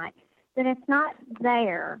than not, that it's not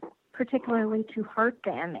there particularly to hurt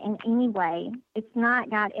them in any way, it's not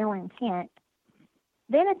got ill intent,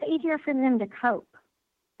 then it's easier for them to cope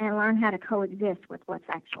and learn how to coexist with what's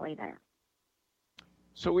actually there.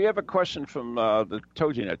 So we have a question from the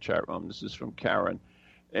TogiNet chat room. This is from Karen.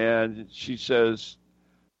 And she says,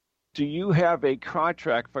 do you have a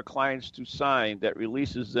contract for clients to sign that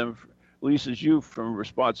releases you from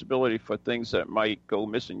responsibility for things that might go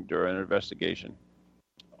missing during an investigation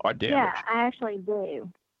or damage? Yeah, I actually do.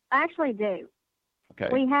 Okay.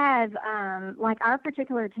 We have, like our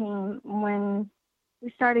particular team, when we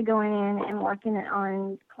started going in and working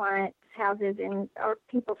on clients' houses or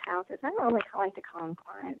people's houses, I don't really like to call them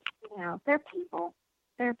clients. They're people.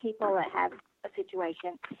 They're people that have a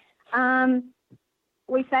situation.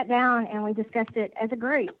 We sat down and we discussed it as a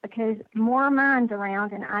group, because more minds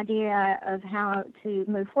around an idea of how to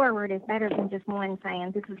move forward is better than just one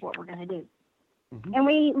saying, this is what we're going to do. Mm-hmm. And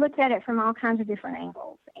we looked at it from all kinds of different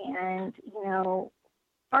angles. And,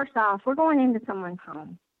 first off, we're going into someone's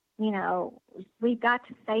home. We've got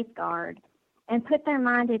to safeguard and put their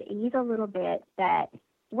mind at ease a little bit that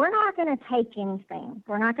we're not going to take anything.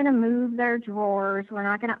 We're not going to move their drawers. We're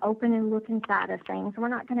not going to open and look inside of things. We're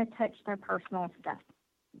not going to touch their personal stuff.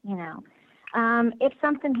 If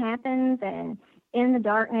something happens and in the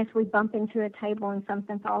darkness we bump into a table and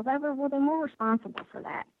something falls over, well, then we're responsible for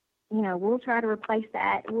that. We'll try to replace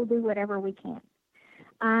that. We'll do whatever we can.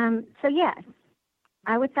 So yes,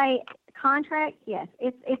 I would say contract. Yes,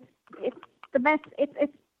 it's the best.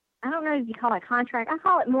 It's I don't know if you call it a contract. I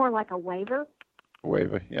call it more like a waiver.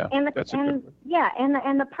 Waiver, yeah. That's a good one. Yeah,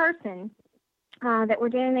 and the person that we're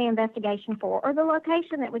doing the investigation for, or the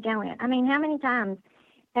location that we go in. I mean, how many times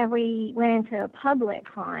have we went into a public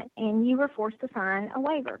haunt and you were forced to sign a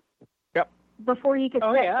waiver? Yep. Before you could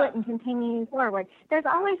set foot and continue forward. There's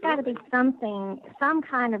always got to be some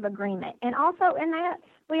kind of agreement. And also in that,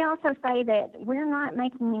 we also say that we're not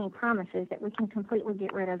making any promises that we can completely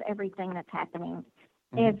get rid of everything that's happening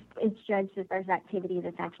if it's judged that there's activity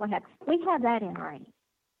that's actually happening. We have that in writing.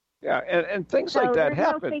 Yeah, and things like that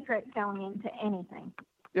happen. There's no secrets going into anything.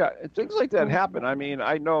 Yeah, things like that happen. I mean,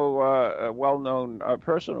 I know a well-known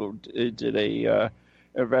person who did a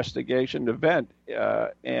investigation event,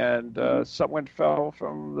 and someone fell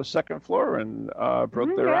from the second floor and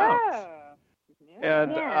broke their arms.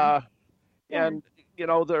 And and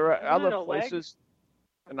there are other places,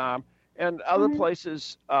 and other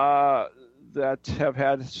places that have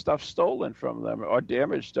had stuff stolen from them or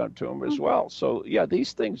damage done to them as well. So yeah,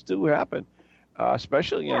 these things do happen,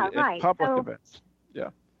 especially in public events. Yeah,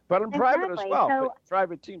 but in private as well, but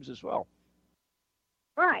private teams as well.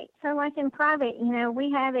 Right. So like in private,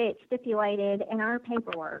 we have it stipulated in our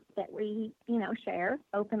paperwork that we, share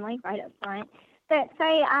openly right up front, that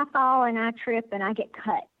say I fall and I trip and I get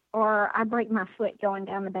cut, or I break my foot going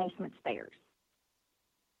down the basement stairs.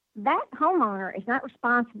 That homeowner is not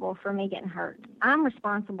responsible for me getting hurt. I'm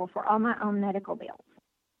responsible for all my own medical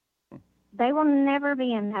bills. They will never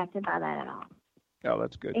be impacted by that at all. Oh,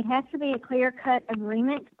 that's good. It has to be a clear-cut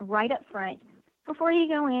agreement right up front before you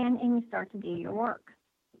go in and you start to do your work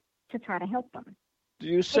to try to help them. Do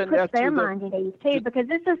you send that to their mind at ease too, because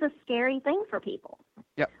this is a scary thing for people.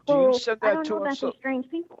 Yeah. Do you send that I don't to know them? about these strange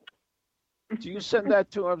people. Do you send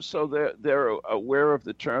that to them so they're aware of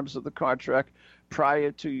the terms of the contract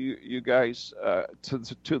prior to you guys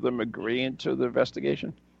to them agreeing to the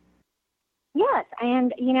investigation? Yes,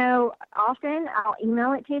 and often I'll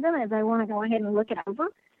email it to them if they want to go ahead and look it over.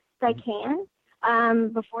 They can.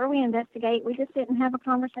 Before we investigate, we just didn't have a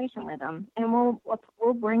conversation with them, and we'll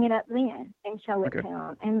bring it up then and show it to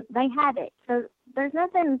them, and they have it. So there's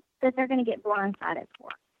nothing that they're going to get blindsided for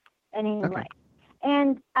in any way.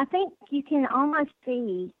 And I think you can almost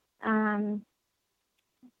see in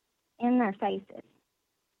their faces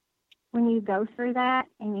when you go through that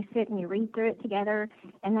and you sit and you read through it together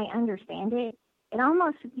and they understand it. It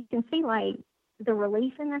almost, you can see like the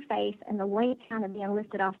relief in their face and the weight kind of being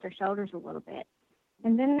lifted off their shoulders a little bit.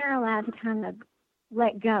 And then they're allowed to kind of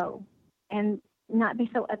let go and not be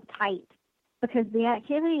so uptight, because the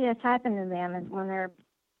activity that's happened to them is when they're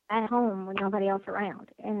at home with nobody else around.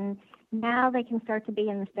 And now they can start to be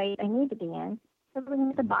in the state they need to be in so they can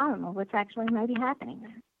get to the bottom of what's actually maybe happening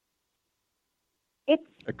there. It's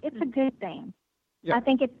a good thing. Yeah. I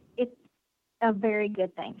think it's a very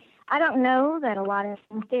good thing. I don't know that a lot of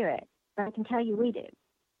things do it, but I can tell you we do.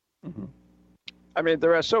 Mm-hmm. I mean,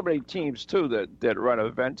 there are so many teams too that run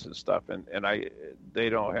events and stuff, and they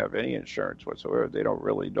don't have any insurance whatsoever. They don't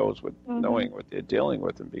really knowing what they're dealing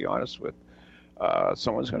with, and be honest with,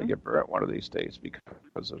 someone's going to get burnt one of these days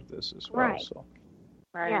because of this as well. Right. So.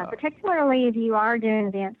 Right. Yeah, particularly if you are doing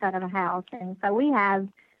events out of a house. And so we have,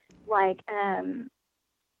 like,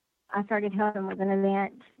 I started helping with an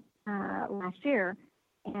event last year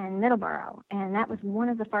in Middleborough, and that was one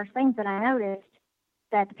of the first things that I noticed,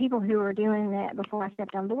 that the people who were doing that before I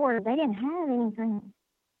stepped on board, they didn't have anything.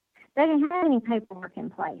 They didn't have any paperwork in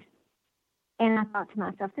place. And I thought to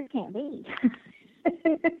myself, this can't be.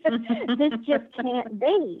 This just can't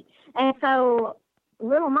be. And so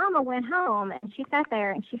little mama went home and she sat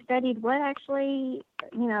there and she studied what actually,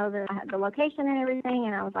 the location and everything.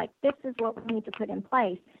 And I was like, this is what we need to put in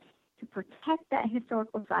place to protect that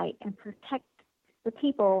historical site and protect the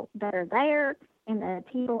people that are there and the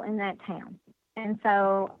people in that town. And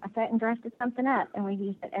so I sat and drafted something up, and we've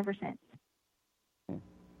used it ever since.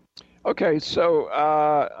 Okay, so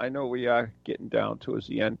I know we are getting down towards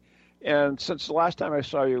the end. And since the last time I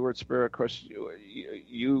saw you were at Spirit, of course,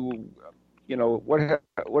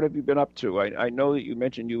 what have you been up to? I know that you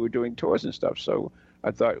mentioned you were doing tours and stuff, so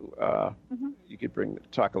I thought you could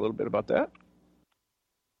talk a little bit about that.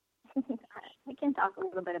 We can talk a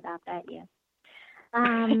little bit about that, yes.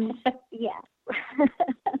 Yeah.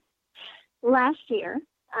 Last year,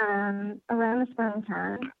 around the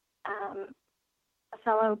springtime, a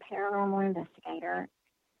fellow paranormal investigator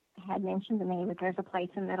had mentioned to me that there's a place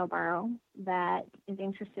in Middleborough that is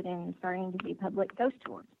interested in starting to do public ghost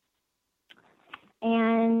tours.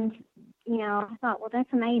 And, I thought, well,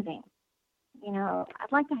 that's amazing.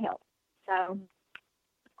 I'd like to help. So,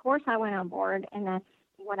 of course, I went on board, and that's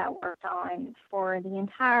what I worked on for the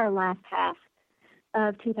entire last half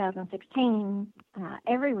of 2016,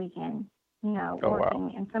 every weekend,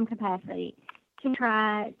 working in some capacity to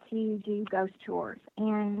try to do ghost tours.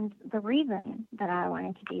 And the reason that I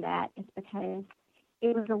wanted to do that is because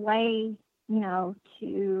it was a way,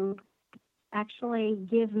 to actually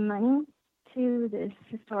give money to this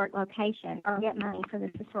historic location, or get money for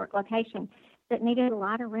this historic location that needed a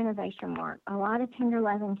lot of renovation work, a lot of tender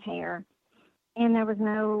love and care, and there was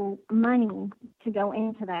no money to go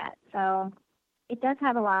into that. So it does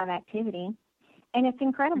have a lot of activity, and it's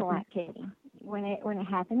incredible activity when it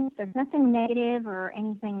happens. There's nothing negative or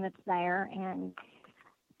anything that's there, and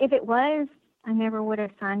if it was, I never would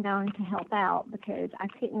have signed on to help out, because I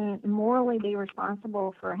couldn't morally be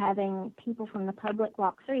responsible for having people from the public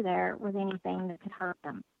walk through there with anything that could hurt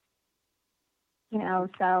them.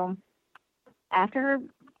 So after,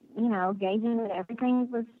 gauging that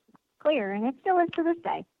everything was clear, and it still is to this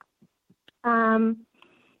day,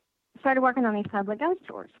 started working on these public ghost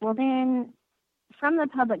tours. Well, then from the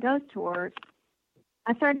public ghost tours,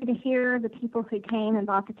 I started to hear the people who came and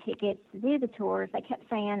bought the tickets to do the tours. They kept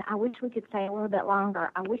saying, I wish we could stay a little bit longer.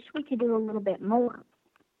 I wish we could do a little bit more.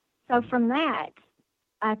 So from that,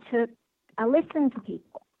 I listened to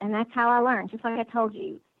people, and that's how I learned. Just like I told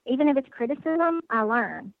you, even if it's criticism, I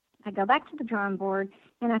learn. I go back to the drawing board,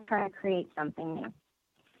 and I try to create something new.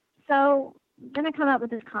 So then I come up with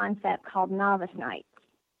this concept called Novice Nights.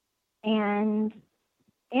 And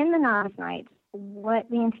in the Novice Nights, what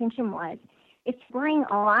the intention was, is to bring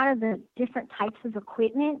a lot of the different types of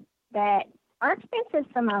equipment that are expensive,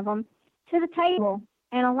 some of them, to the table,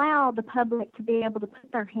 and allow the public to be able to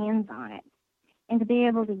put their hands on it and to be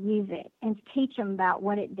able to use it and to teach them about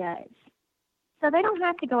what it does. So they don't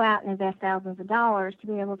have to go out and invest thousands of dollars to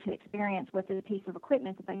be able to experience what this piece of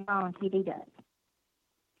equipment that they saw on TV does.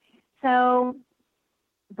 So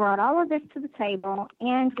brought all of this to the table,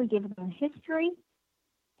 and we give them history,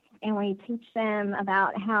 and we teach them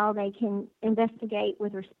about how they can investigate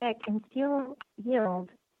with respect and still yield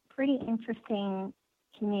pretty interesting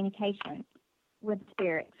communication with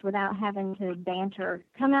spirits without having to banter,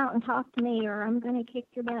 come out and talk to me or I'm going to kick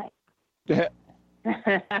your butt.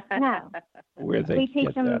 No. We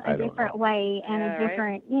teach them a different way and a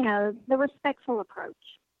different, the respectful approach,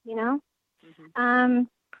 Mm-hmm.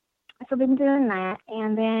 So we've been doing that,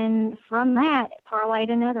 and then from that, it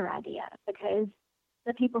parlayed another idea, because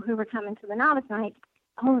the people who were coming to the Novice Nights,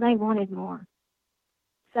 they wanted more.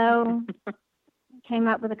 So came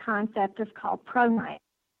up with a concept that's called Pro Night.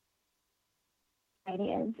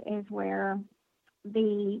 It is where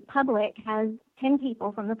the public has, 10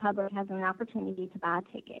 people from the public has an opportunity to buy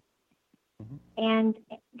a ticket. Mm-hmm. And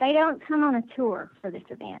they don't come on a tour for this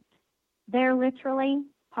event. They're literally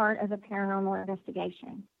part of a paranormal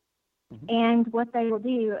investigation. Mm-hmm. And what they will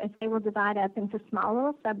do is they will divide up into small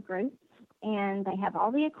little subgroups, and they have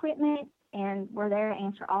all the equipment, and we're there to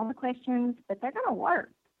answer all the questions, but they're going to work.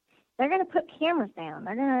 They're going to put cameras down.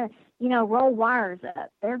 They're going to, roll wires up.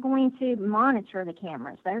 They're going to monitor the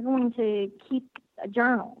cameras. They're going to keep a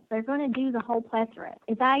journal. They're going to do the whole plethora.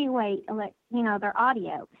 Evaluate, their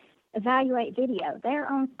audio. Evaluate video.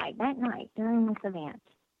 They're on site that night during this event,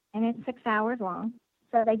 and it's 6 hours long.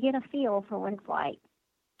 So they get a feel for what it's like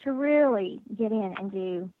to really get in and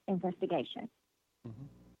do investigation. Mm-hmm.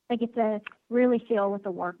 They get to really feel what the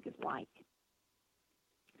work is like.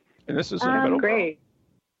 And this is great.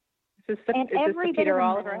 Is this the Peter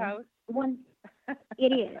Oliver house?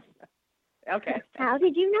 It is. Okay. How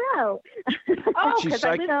did you know? Because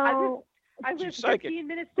I live 15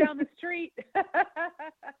 minutes down the street.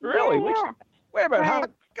 Really? Yeah. Wait a minute.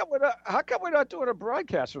 How come we're not doing a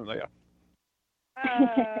broadcast from there?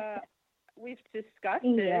 We've discussed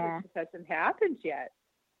it. It just hasn't happened yet.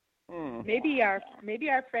 Maybe our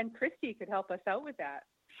friend Christy could help us out with that.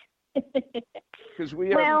 Because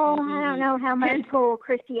I don't know how much pull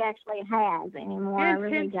Christy actually has anymore. I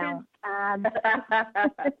really don't. I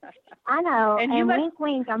know. And wink,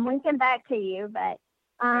 wink. I'm winking back to you, but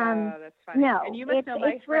that's funny. No, and you must know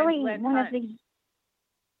my it's really Lynn one Hunt. of the.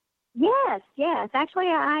 Yes. Actually,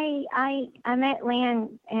 I met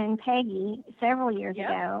Lynn and Peggy several years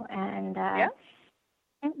ago, and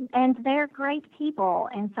and they're great people.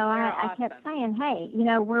 And so I kept saying, hey,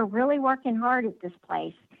 we're really working hard at this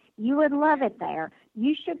place. You would love it there.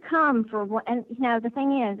 You should come for what. And the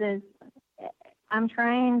thing is I'm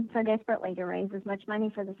trying so desperately to raise as much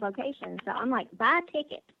money for this location. So I'm like, buy a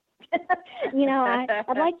ticket.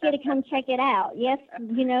 I'd like you to come check it out. Yes,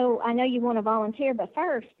 I know you want to volunteer, but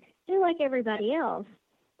first, do like everybody else.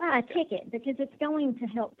 Buy a ticket because it's going to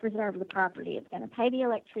help preserve the property. It's going to pay the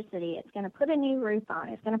electricity. It's going to put a new roof on.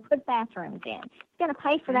 It's going to put bathrooms in. It's going to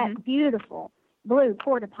pay for that beautiful blue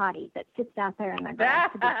porta potty that sits out there in the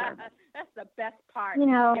grass to be serviced. That's the best part.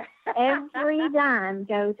 Every dime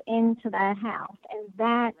goes into that house, and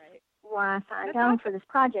that's why I signed on for this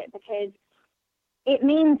project, because it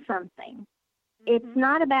means something. It's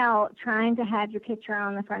not about trying to have your picture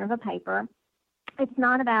on the front of a paper. It's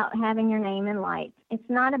not about having your name in lights. It's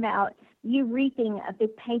not about you reaping a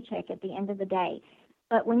big paycheck at the end of the day.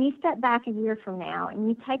 But when you step back a year from now and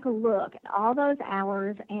you take a look at all those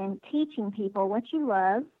hours and teaching people what you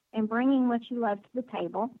love and bringing what you love to the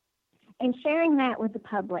table and sharing that with the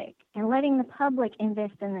public and letting the public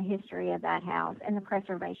invest in the history of that house and the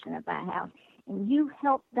preservation of that house, and you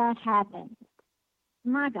help that happen,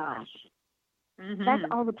 my gosh, that's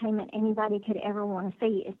all the payment anybody could ever want to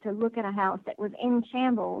see, is to look at a house that was in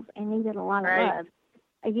shambles and needed a lot of love.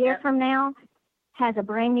 A year from now, has a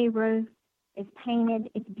brand new roof, is painted,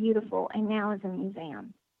 it's beautiful, and now is a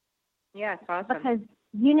museum. Yeah, it's awesome. Because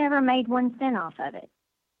you never made 1 cent off of it.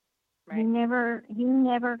 Right. You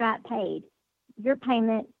never got paid. Your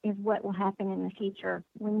payment is what will happen in the future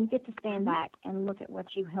when you get to stand back and look at what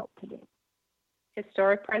you helped to do.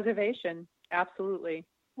 Historic preservation, absolutely.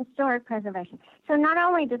 Historic preservation. So not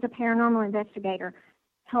only does a paranormal investigator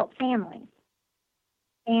help families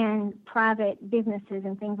and private businesses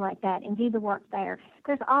and things like that and do the work there,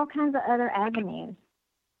 there's all kinds of other avenues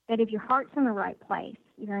that if your heart's in the right place,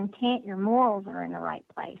 your intent, your morals are in the right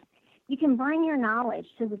place, you can bring your knowledge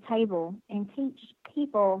to the table and teach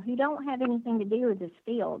people who don't have anything to do with this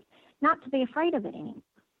field not to be afraid of it anymore.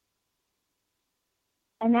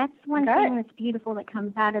 And that's one thing that's beautiful that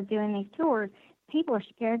comes out of doing these tours. People are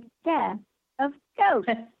scared to death of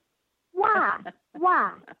ghosts. Why?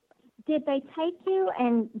 Why? Did they take you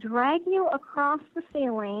and drag you across the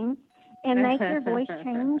ceiling and make your voice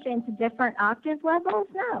change into different octave levels?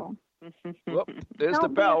 No. Well, there's Don't the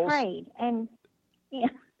bells. Be afraid. And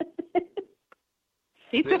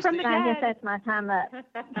People from the I guess that's my time up.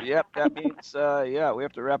 Yep, that means we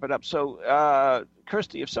have to wrap it up. So,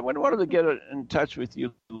 Christy, if someone wanted to get in touch with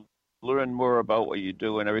you, learn more about what you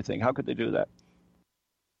do and everything, how could they do that?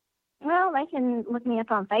 Well, they can look me up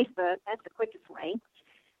on Facebook. That's the quickest way.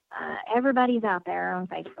 Everybody's out there on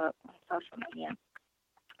Facebook, social media.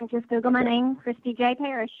 And just Google my name, Christy J.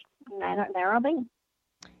 Parrish, and there I'll be.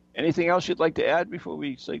 Anything else you'd like to add before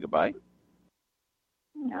we say goodbye?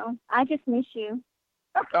 No, I just miss you.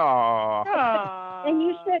 Aww. And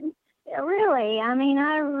you shouldn't. Really, I mean,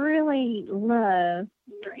 I really love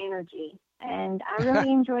your energy. And I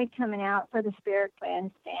really enjoyed coming out for the Spirit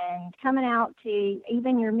Quest and coming out to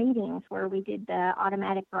even your meetings where we did the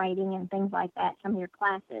automatic writing and things like that, some of your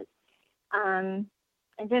classes. And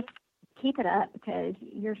just keep it up because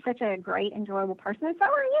you're such a great, enjoyable person. And so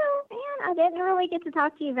are you, man. I didn't really get to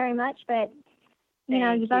talk to you very much, but,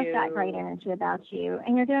 you both got great energy about you.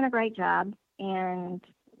 And you're doing a great job. And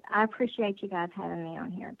I appreciate you guys having me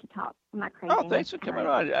on here to talk my crazy. Oh, thanks for coming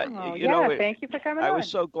on. Thank you for coming on. I was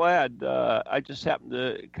so glad. I just happened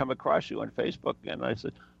to come across you on Facebook, and I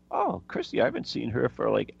said, "Oh, Christy, I haven't seen her for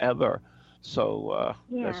like ever." So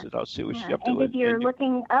I said, "I'll see what she's up to." And if you're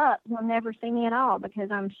looking up, you'll never see me at all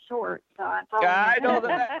because I'm short. So I know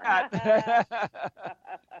that.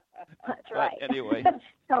 That's right. But anyway,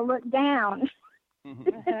 so look down.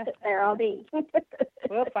 There I'll be.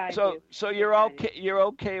 We'll find you. So you're okay. You're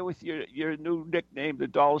okay with your new nickname, the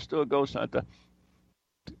Dollar Store Ghost Hunter?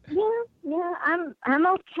 Yeah. I'm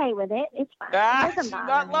okay with it. It's fine. She's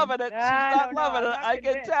not loving it. She's not loving it. I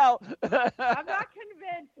can tell. I'm not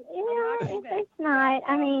convinced. It's not.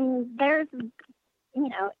 I mean, there's,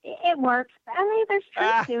 it works. I mean, there's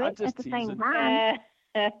truth to it at the same time.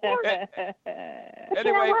 Anyway, you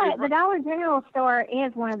know what? The Dollar General store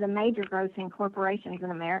is one of the major grossing corporations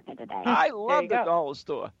in America today. I love the Dollar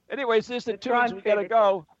Store. Anyways, there's the tunes. We got to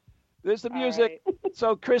go. There's the music. Right.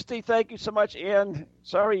 So, Christy, thank you so much. And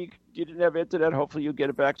sorry you didn't have internet. Hopefully you'll get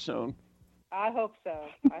it back soon. I hope so.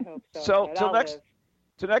 So,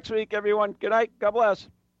 till next week, everyone. Good night. God bless.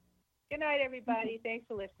 Good night, everybody. Thanks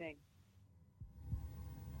for listening.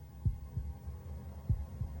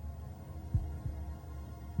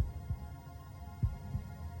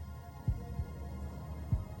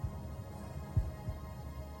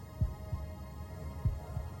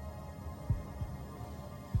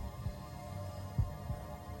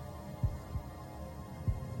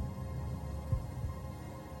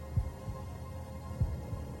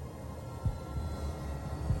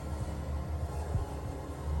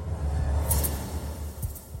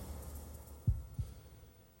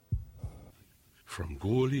 From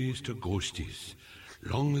ghoulies to ghosties,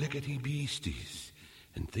 long-leggedy beasties,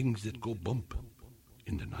 and things that go bump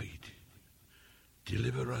in the night.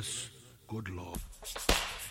 Deliver us, good Lord.